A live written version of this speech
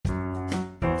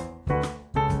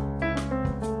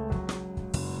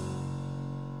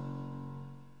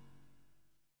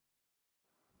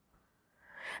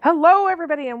Hello,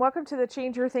 everybody, and welcome to the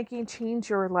Change Your Thinking,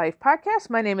 Change Your Life podcast.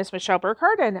 My name is Michelle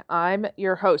Burkhardt, and I'm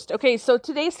your host. Okay, so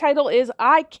today's title is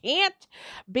I Can't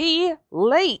Be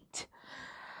Late.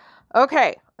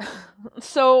 Okay,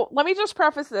 so let me just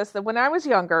preface this, that when I was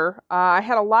younger, I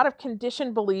had a lot of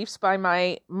conditioned beliefs by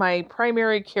my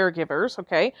primary caregivers,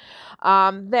 okay,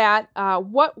 that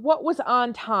what was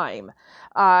on time.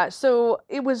 So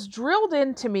it was drilled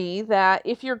into me that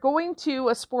if you're going to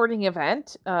a sporting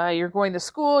event, you're going to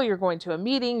school, you're going to a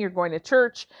meeting, you're going to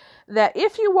church, that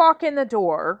if you walk in the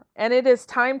door and it is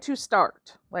time to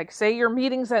start, like say your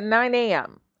meeting's at 9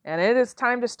 a.m. and it is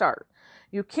time to start,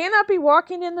 you cannot be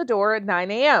walking in the door at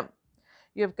 9 a.m.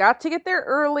 You've got to get there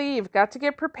early. You've got to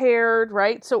get prepared,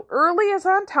 right? So early is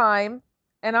on time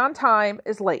and on time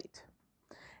is late.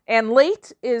 And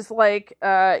late is like,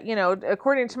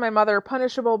 according to my mother,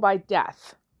 punishable by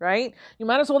death, right? You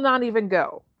might as well not even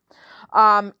go.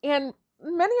 And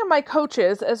many of my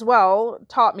coaches as well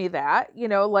taught me that,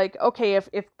 okay,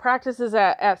 if practice is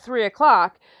at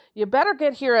 3:00, you better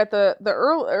get here at the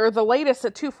early or the latest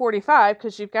at 2:45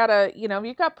 because you've got to,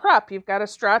 you've got prep, you've got to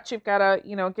stretch, you've got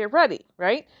to, get ready,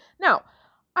 right? Now,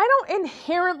 I don't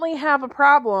inherently have a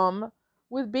problem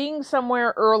with being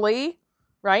somewhere early,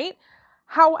 right?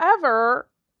 However,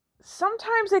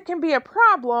 sometimes it can be a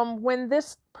problem when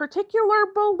this particular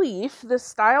belief, this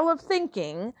style of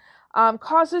thinking,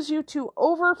 causes you to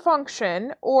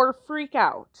overfunction or freak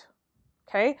out,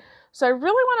 okay? So I really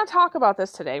want to talk about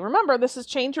this today. Remember, this is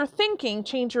Change Your Thinking,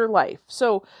 Change Your Life.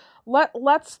 So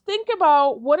let's think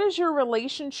about what is your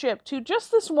relationship to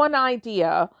just this one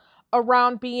idea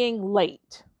around being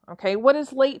late, okay? What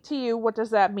is late to you? What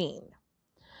does that mean?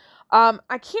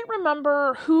 I can't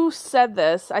remember who said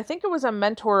this. I think it was a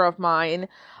mentor of mine,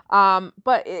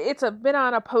 but it's been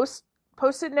on a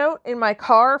post-it note in my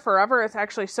car forever. It's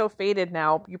actually so faded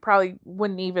now, you probably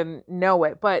wouldn't even know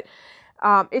it, but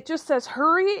it just says,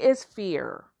 hurry is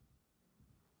fear.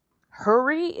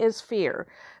 Hurry is fear.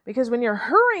 Because when you're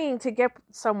hurrying to get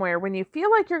somewhere, when you feel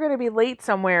like you're going to be late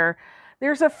somewhere,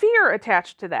 there's a fear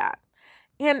attached to that.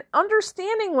 And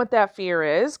understanding what that fear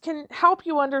is can help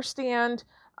you understand,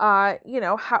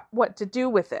 what to do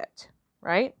with it,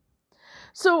 right?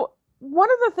 So one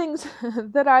of the things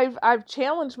that I've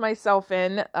challenged myself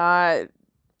in, and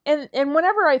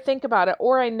whenever I think about it,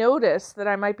 or I notice that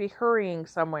I might be hurrying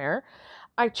somewhere,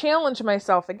 I challenge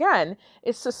myself again,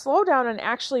 is to slow down and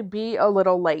actually be a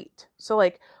little late. So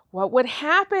like, what would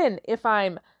happen if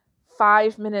I'm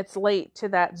 5 minutes late to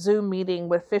that Zoom meeting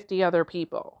with 50 other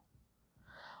people?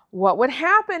 What would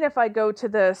happen if I go to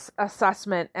this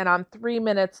assessment and I'm 3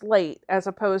 minutes late as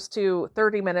opposed to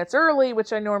 30 minutes early,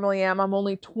 which I normally am? I'm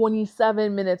only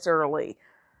 27 minutes early.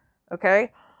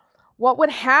 Okay. What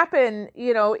would happen,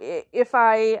 if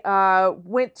I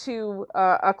went to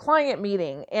a client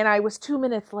meeting and I was 2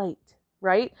 minutes late,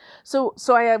 right? So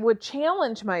I would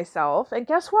challenge myself, and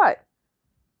guess what?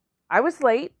 I was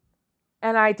late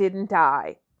and I didn't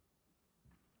die.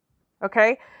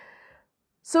 Okay?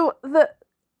 So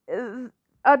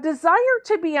a desire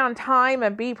to be on time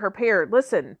and be prepared,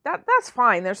 listen, that's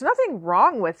fine. There's nothing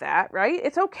wrong with that, right?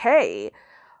 It's okay.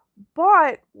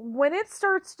 But when it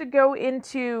starts to go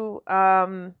into,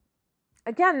 again,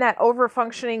 that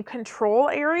overfunctioning control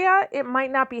area, it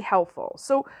might not be helpful.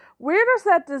 So where does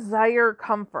that desire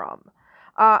come from?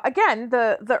 Again,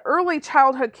 the early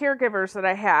childhood caregivers that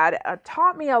I had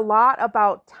taught me a lot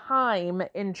about time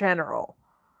in general.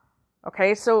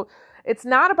 Okay, so it's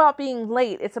not about being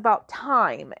late. It's about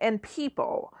time and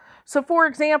people. So for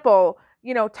example,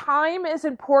 time is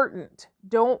important.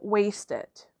 Don't waste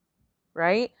it,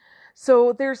 right?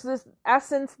 So there's this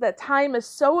essence that time is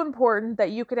so important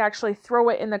that you could actually throw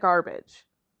it in the garbage.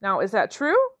 Now, is that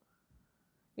true?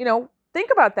 Think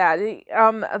about that.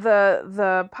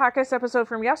 The podcast episode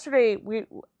from yesterday,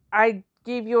 I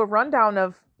gave you a rundown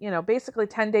of, basically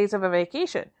 10 days of a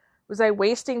vacation. Was I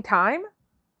wasting time?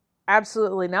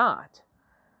 Absolutely not.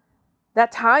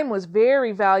 That time was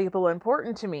very valuable and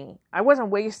important to me. I wasn't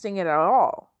wasting it at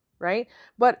all, right?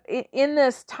 But in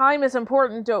this time is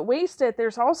important, don't waste it,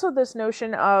 there's also this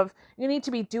notion of you need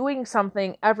to be doing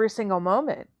something every single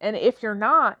moment. And if you're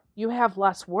not, you have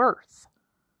less worth.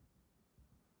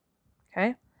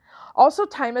 Okay? Also,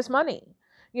 time is money.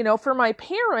 For my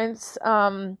parents,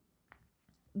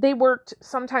 they worked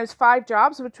sometimes 5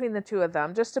 jobs between the two of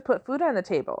them just to put food on the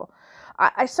table.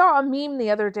 I saw a meme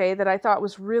the other day that I thought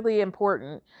was really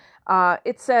important.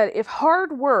 It said, if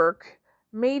hard work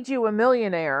made you a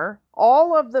millionaire,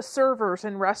 all of the servers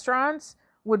in restaurants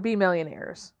would be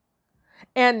millionaires.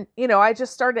 And, I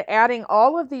just started adding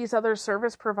all of these other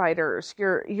service providers,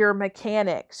 your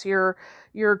mechanics, your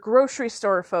grocery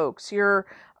store folks, your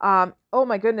Oh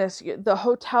my goodness, the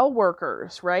hotel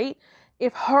workers, right?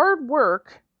 If hard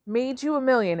work made you a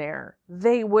millionaire,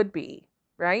 they would be,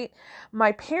 right?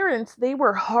 My parents, they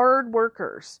were hard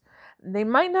workers. They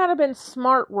might not have been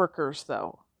smart workers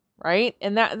though, right?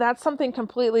 And that's something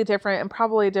completely different and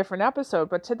probably a different episode,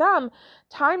 but to them,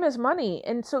 time is money,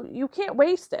 and so you can't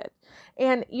waste it.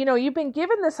 And you've been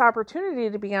given this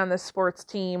opportunity to be on this sports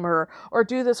team or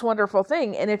do this wonderful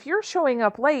thing, and if you're showing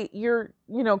up late, you're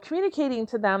communicating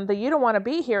to them that you don't want to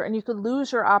be here, and you could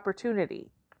lose your opportunity,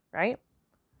 right?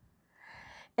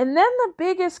 And then the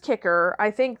biggest kicker, I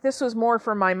think this was more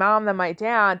for my mom than my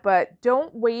dad, but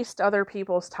don't waste other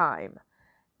people's time.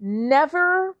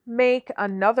 Never make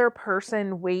another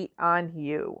person wait on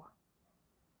you.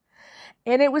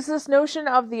 And it was this notion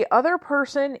of the other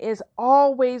person is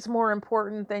always more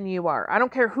important than you are. I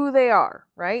don't care who they are,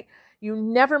 right? You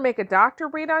never make a doctor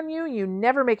wait on you. You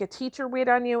never make a teacher wait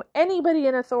on you. Anybody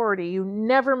in authority, you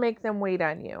never make them wait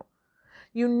on you.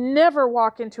 You never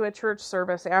walk into a church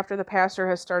service after the pastor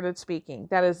has started speaking.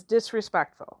 That is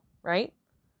disrespectful, right?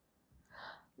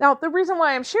 Now, the reason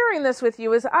why I'm sharing this with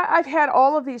you is I've had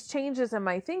all of these changes in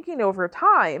my thinking over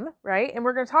time, right? And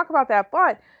we're going to talk about that.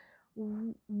 But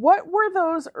what were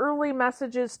those early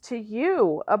messages to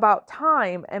you about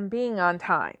time and being on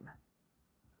time?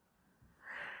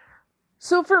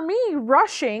 So for me,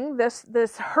 rushing,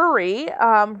 this hurry,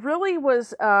 really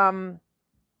was,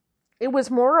 it was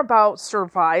more about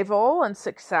survival and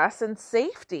success and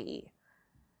safety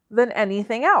than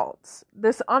anything else.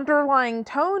 This underlying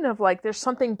tone of like, there's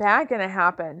something bad going to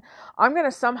happen. I'm going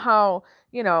to somehow,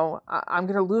 I'm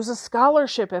going to lose a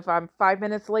scholarship if I'm 5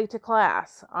 minutes late to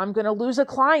class. I'm going to lose a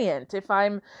client if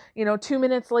I'm, 2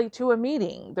 minutes late to a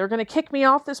meeting. They're going to kick me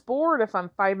off this board if I'm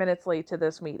 5 minutes late to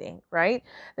this meeting, right?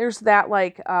 There's that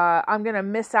I'm going to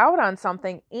miss out on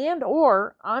something, and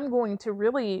or I'm going to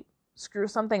really screw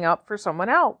something up for someone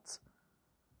else.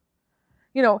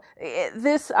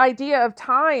 This idea of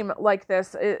time like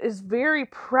this is very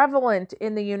prevalent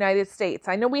in the United States.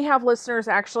 I know we have listeners,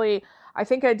 actually, I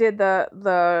think I did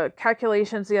the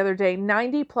calculations the other day,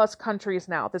 90 plus countries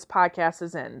now this podcast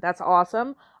is in. That's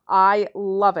awesome. I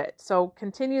love it. So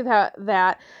continue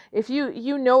that. If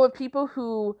you know of people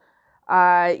who,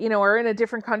 are in a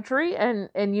different country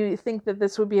and you think that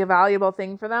this would be a valuable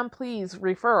thing for them, please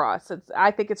refer us.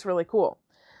 I think it's really cool.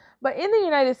 But in the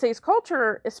United States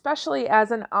culture, especially as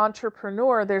an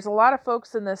entrepreneur, there's a lot of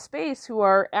folks in this space who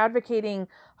are advocating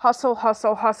hustle,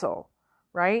 hustle, hustle,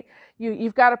 right?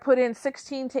 You've got to put in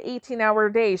 16 to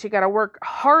 18-hour days. You got to work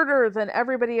harder than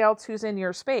everybody else who's in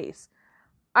your space.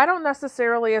 I don't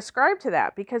necessarily ascribe to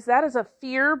that because that is a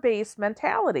fear-based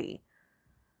mentality.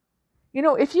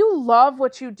 If you love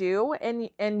what you do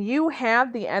and you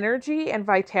have the energy and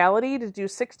vitality to do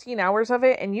 16 hours of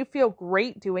it and you feel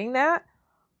great doing that,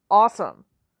 awesome.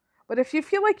 But if you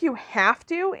feel like you have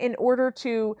to in order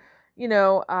to,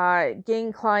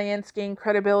 gain clients, gain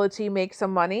credibility, make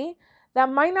some money, that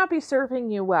might not be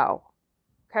serving you well.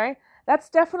 Okay? That's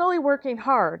definitely working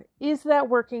hard. Is that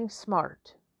working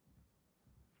smart?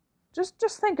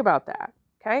 Just think about that.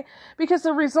 Okay? Because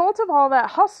the result of all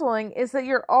that hustling is that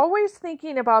you're always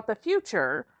thinking about the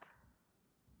future,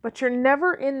 but you're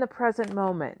never in the present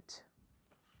moment.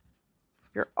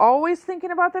 You're always thinking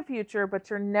about the future, but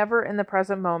you're never in the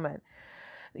present moment.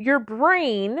 Your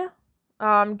brain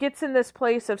gets in this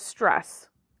place of stress.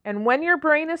 And when your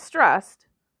brain is stressed,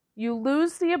 you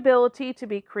lose the ability to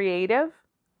be creative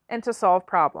and to solve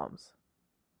problems.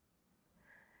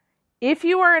 If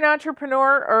you are an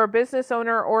entrepreneur or a business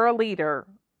owner or a leader,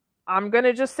 I'm going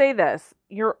to just say this.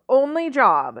 Your only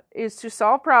job is to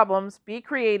solve problems, be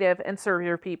creative, and serve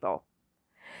your people.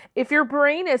 If your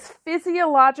brain is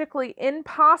physiologically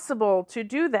impossible to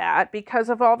do that because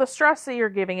of all the stress that you're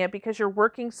giving it, because you're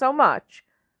working so much,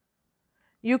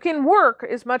 you can work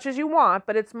as much as you want,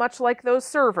 but it's much like those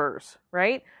servers,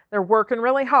 right? They're working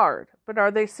really hard, but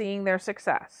are they seeing their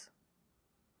success?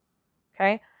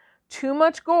 Okay? Too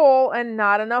much goal and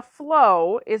not enough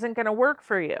flow isn't going to work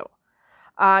for you.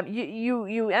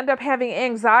 You end up having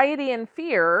anxiety and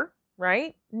fear,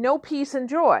 right? No peace and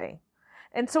joy.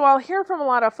 And so I'll hear from a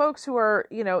lot of folks who are,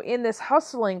 in this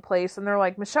hustling place and they're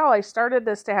like, Michelle, I started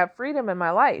this to have freedom in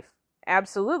my life.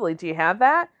 Absolutely. Do you have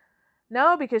that?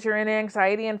 No, because you're in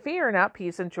anxiety and fear, not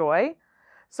peace and joy.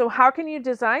 So how can you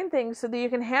design things so that you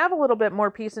can have a little bit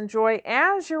more peace and joy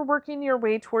as you're working your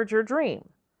way towards your dream?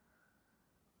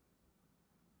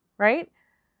 Right?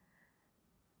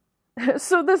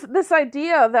 So this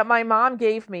idea that my mom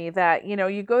gave me that,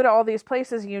 you go to all these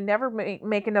places, you never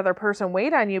make another person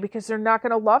wait on you because they're not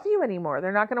going to love you anymore.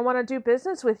 They're not going to want to do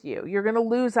business with you. You're going to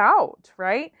lose out,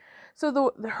 right?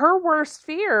 So her worst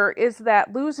fear is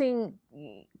that losing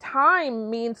time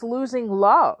means losing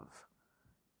love.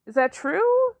 Is that true?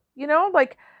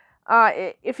 Like,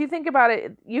 if you think about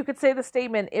it, you could say the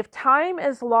statement, if time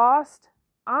is lost,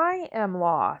 I am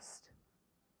lost.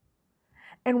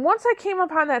 And once I came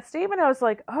upon that statement, I was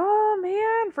like, oh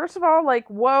man, first of all, like,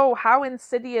 whoa, how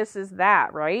insidious is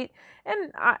that, right?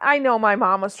 And I know my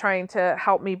mom was trying to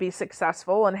help me be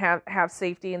successful and have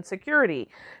safety and security.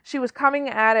 She was coming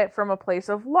at it from a place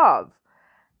of love.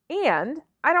 And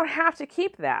I don't have to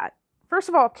keep that. First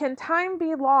of all, can time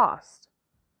be lost?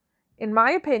 In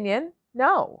my opinion,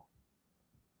 no.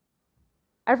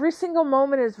 Every single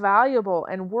moment is valuable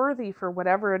and worthy for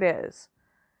whatever it is.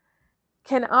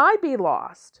 Can I be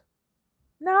lost?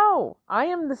 No, I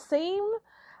am the same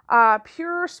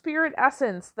pure spirit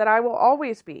essence that I will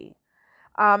always be.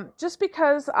 Just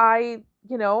because I,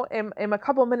 am a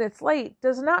couple minutes late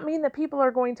does not mean that people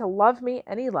are going to love me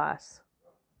any less.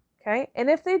 Okay? And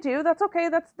if they do, that's okay.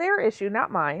 That's their issue,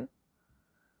 not mine.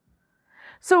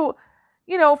 So,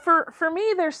 for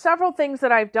me, there's several things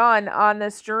that I've done on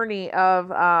this journey of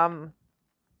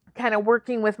kind of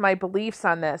working with my beliefs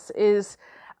on this is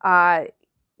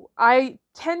I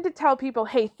tend to tell people,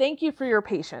 hey, thank you for your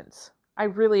patience. I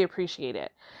really appreciate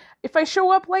it. If I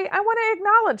show up late, I want to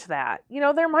acknowledge that.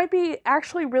 There might be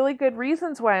actually really good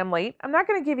reasons why I'm late. I'm not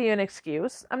going to give you an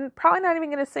excuse. I'm probably not even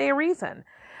going to say a reason.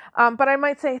 But I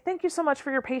might say, thank you so much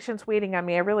for your patience waiting on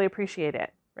me. I really appreciate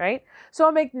it. Right? So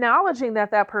I'm acknowledging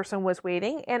that person was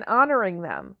waiting and honoring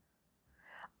them.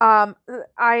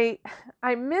 I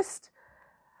missed,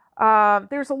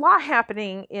 there's a lot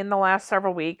happening in the last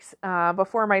several weeks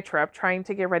before my trip, trying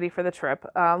to get ready for the trip.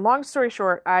 Long story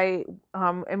short, I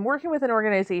am working with an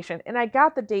organization and I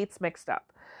got the dates mixed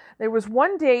up. There was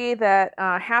one day that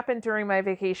happened during my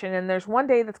vacation, and there's one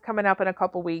day that's coming up in a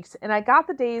couple weeks, and I got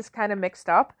the days kind of mixed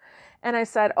up. And I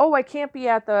said, oh, I can't be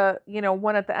at the,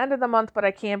 one at the end of the month, but I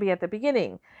can be at the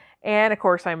beginning. And of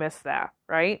course I missed that,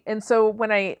 right? And so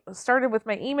when I started with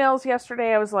my emails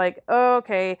yesterday, I was like, oh,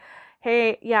 okay,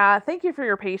 hey, yeah, thank you for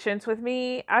your patience with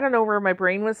me. I don't know where my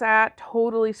brain was at.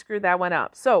 Totally screwed that one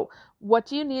up. So what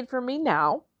do you need from me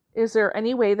now? Is there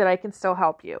any way that I can still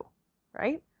help you,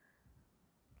 right?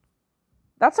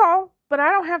 That's all. But I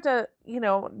don't have to,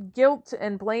 guilt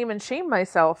and blame and shame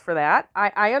myself for that.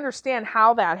 I understand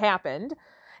how that happened.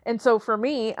 And so for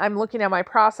me, I'm looking at my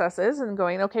processes and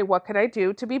going, okay, what could I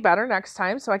do to be better next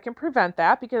time so I can prevent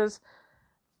that? Because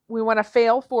we want to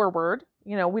fail forward.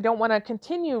 We don't want to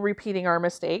continue repeating our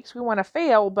mistakes. We want to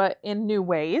fail, but in new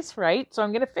ways, right? So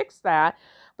I'm going to fix that.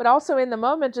 But also in the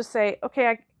moment, just say,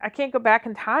 okay, I can't go back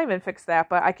in time and fix that,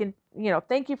 but I can,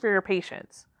 thank you for your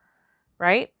patience,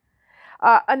 right?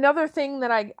 Another thing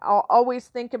that I'll always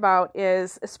think about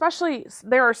is, especially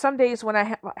there are some days when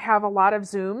I have a lot of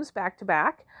Zooms back to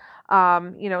back.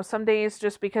 Some days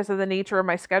just because of the nature of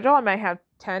my schedule, I might have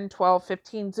 10, 12,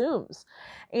 15 Zooms.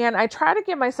 And I try to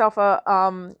give myself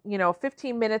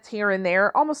 15 minutes here and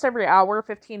there, almost every hour,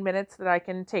 15 minutes that I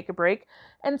can take a break.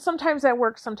 And sometimes that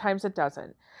works, sometimes it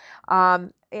doesn't.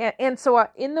 And so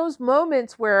in those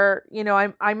moments where,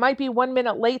 I might be 1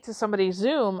 minute late to somebody's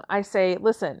Zoom, I say,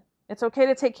 listen, it's okay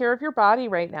to take care of your body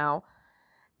right now.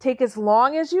 Take as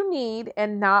long as you need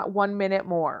and not 1 minute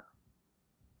more.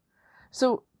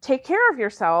 So take care of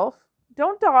yourself.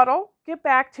 Don't dawdle. Get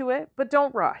back to it, but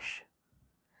don't rush.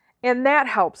 And that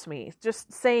helps me,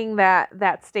 just saying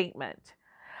that statement.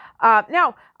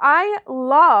 Now, I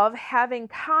love having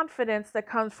confidence that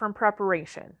comes from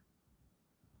preparation.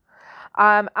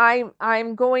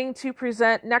 I'm going to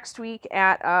present next week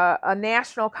at a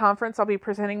national conference. I'll be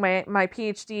presenting my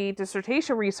PhD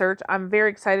dissertation research. I'm very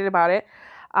excited about it.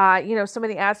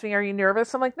 Somebody asked me, are you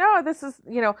nervous? I'm like, no, this is,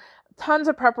 tons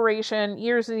of preparation,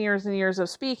 years and years and years of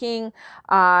speaking.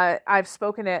 I've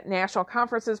spoken at national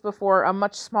conferences before, a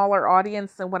much smaller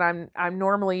audience than what I'm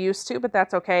normally used to, but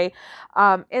that's okay.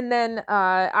 And then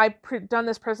I've done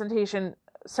this presentation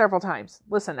several times.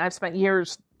 Listen, I've spent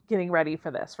years getting ready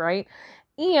for this, right?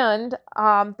 And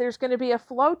there's going to be a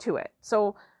flow to it.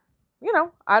 So,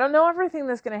 I don't know everything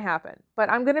that's going to happen, but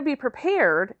I'm going to be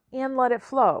prepared and let it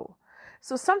flow.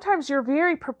 So sometimes you're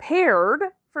very prepared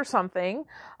for something,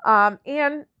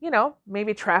 and,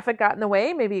 maybe traffic got in the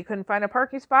way, maybe you couldn't find a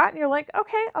parking spot, and you're like,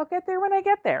 okay, I'll get there when I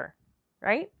get there,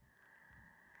 right?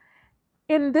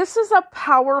 And this is a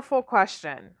powerful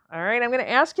question, all right? I'm going to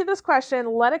ask you this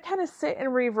question. Let it kind of sit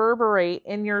and reverberate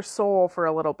in your soul for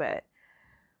a little bit.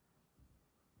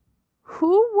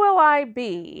 Who will I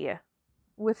be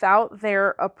without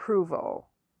their approval?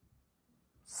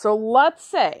 So let's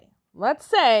say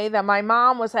that my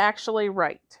mom was actually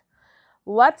right.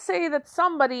 let's say that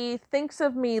somebody thinks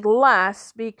of me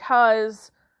less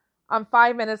because I'm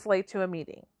 5 minutes late to a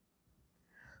meeting.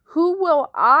 Who will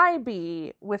I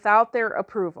be without their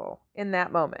approval in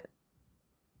that moment?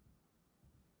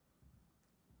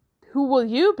 Who will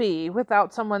you be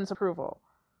without someone's approval?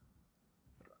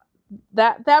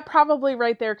 That probably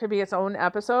right there could be its own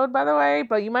episode, by the way,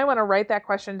 but you might want to write that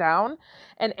question down.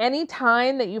 And any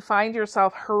time that you find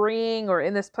yourself hurrying or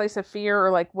in this place of fear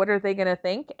or like, what are they going to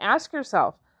think? Ask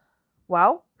yourself,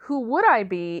 well, who would I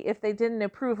be if they didn't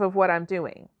approve of what I'm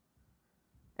doing?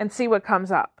 And see what comes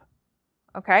up.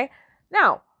 Okay.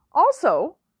 Now,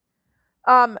 also,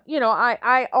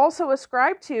 I also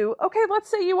ascribe to, okay,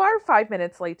 let's say you are 5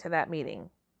 minutes late to that meeting.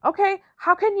 Okay.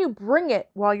 How can you bring it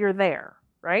while you're there?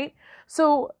 Right?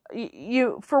 So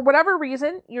you, for whatever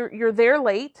reason, you're there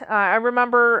late. I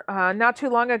remember not too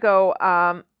long ago,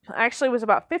 I actually was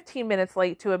about 15 minutes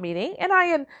late to a meeting, and I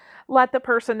had let the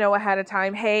person know ahead of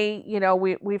time, hey,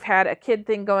 we've had a kid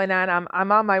thing going on.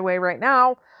 I'm on my way right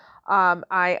now.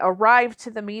 I arrived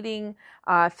to the meeting.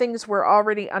 Things were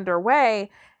already underway.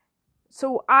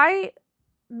 So I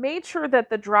made sure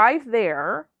that the drive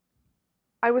there,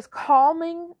 I was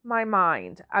calming my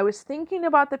mind. I was thinking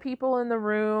about the people in the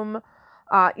room.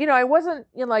 I wasn't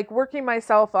like working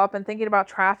myself up and thinking about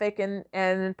traffic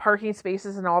and parking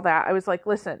spaces and all that. I was like,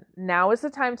 listen, now is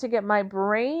the time to get my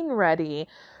brain ready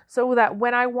so that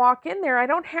when I walk in there, I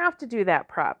don't have to do that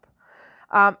prep.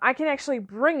 I can actually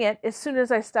bring it as soon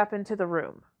as I step into the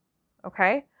room.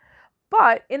 Okay.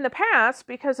 But in the past,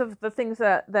 because of the things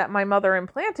that my mother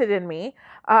implanted in me,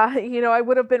 I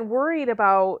would have been worried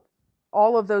about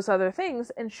all of those other things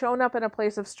and shown up in a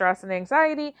place of stress and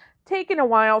anxiety, taken a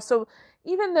while. So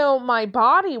even though my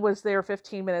body was there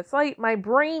 15 minutes late, my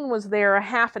brain was there a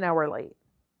half an hour late,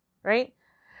 right?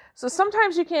 So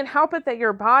sometimes you can't help it that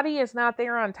your body is not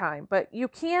there on time, but you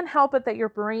can help it that your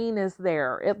brain is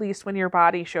there, at least when your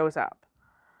body shows up.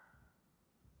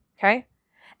 Okay?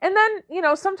 And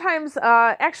then, sometimes,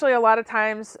 actually a lot of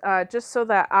times, just so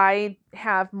that I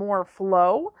have more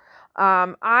flow,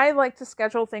 I like to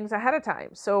schedule things ahead of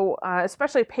time. So,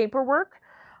 especially paperwork,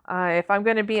 if I'm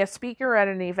going to be a speaker at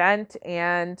an event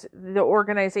and the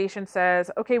organization says,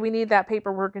 okay, we need that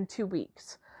paperwork in 2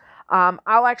 weeks.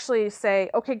 I'll actually say,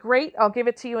 okay, great. I'll give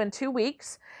it to you in 2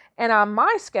 weeks. And on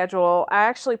my schedule, I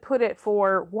actually put it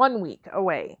for 1 week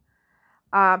away,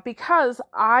 because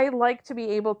I like to be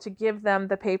able to give them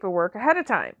the paperwork ahead of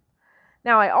time.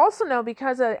 Now, I also know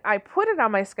because I put it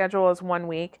on my schedule as 1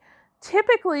 week,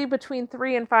 typically between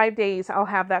 3 and 5 days, I'll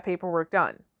have that paperwork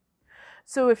done.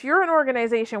 So if you're an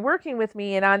organization working with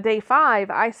me and on day 5,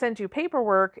 I send you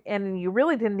paperwork and you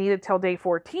really didn't need it till day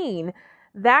 14,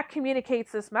 that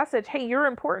communicates this message. Hey, you're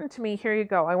important to me. Here you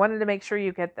go. I wanted to make sure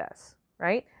you get this,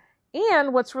 right?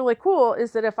 And what's really cool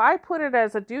is that if I put it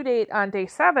as a due date on day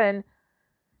 7,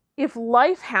 if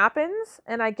life happens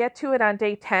and I get to it on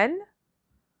day 10,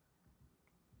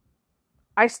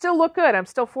 I still look good. I'm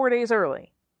still 4 days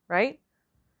early, right?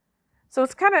 So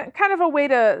it's kind of a way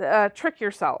to trick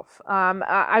yourself.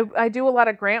 I do a lot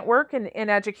of grant work in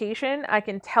education. I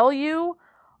can tell you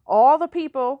all the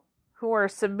people who are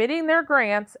submitting their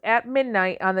grants at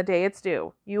midnight on the day it's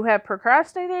due. You have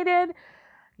procrastinated.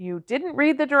 You didn't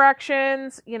read the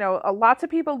directions. Lots of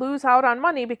people lose out on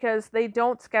money because they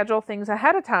don't schedule things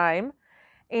ahead of time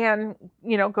and,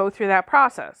 go through that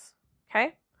process.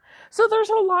 Okay. So there's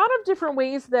a lot of different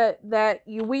ways that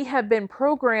we have been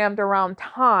programmed around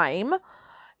time,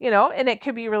 and it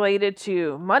could be related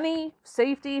to money,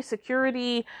 safety,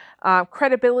 security,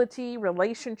 credibility,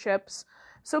 relationships.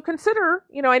 So consider,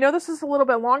 I know this is a little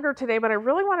bit longer today, but I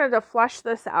really wanted to flesh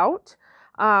this out.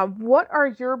 What are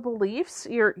your beliefs,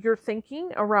 your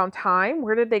thinking around time?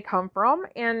 Where did they come from?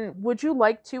 And would you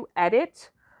like to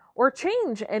edit or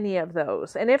change any of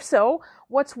those? And if so,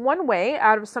 what's one way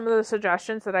out of some of the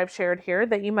suggestions that I've shared here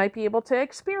that you might be able to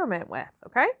experiment with?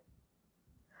 Okay.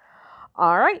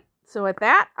 All right. So with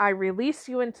that, I release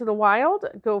you into the wild.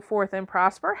 Go forth and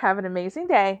prosper. Have an amazing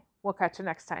day. We'll catch you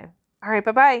next time. All right.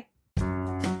 Bye-bye.